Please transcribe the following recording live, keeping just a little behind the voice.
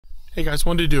Hey guys,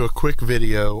 wanted to do a quick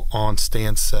video on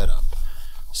stand setup.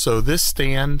 So this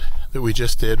stand that we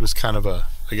just did was kind of a,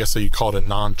 I guess you call it a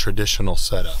non-traditional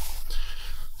setup.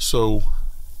 So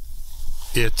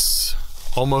it's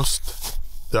almost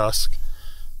dusk,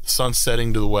 the sun's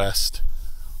setting to the west.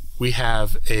 We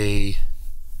have a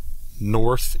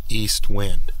northeast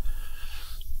wind.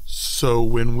 So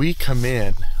when we come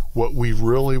in, what we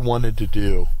really wanted to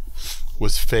do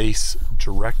was face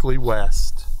directly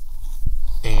west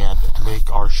and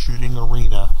make our shooting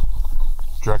arena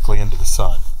directly into the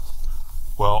sun.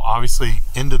 Well, obviously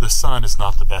into the sun is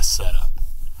not the best setup.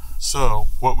 So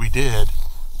what we did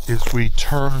is we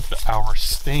turned our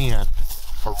stand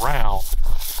around,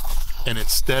 and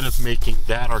instead of making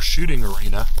that our shooting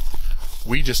arena,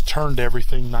 we just turned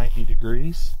everything 90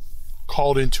 degrees,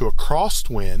 called into a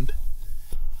crosswind,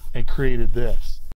 and created this.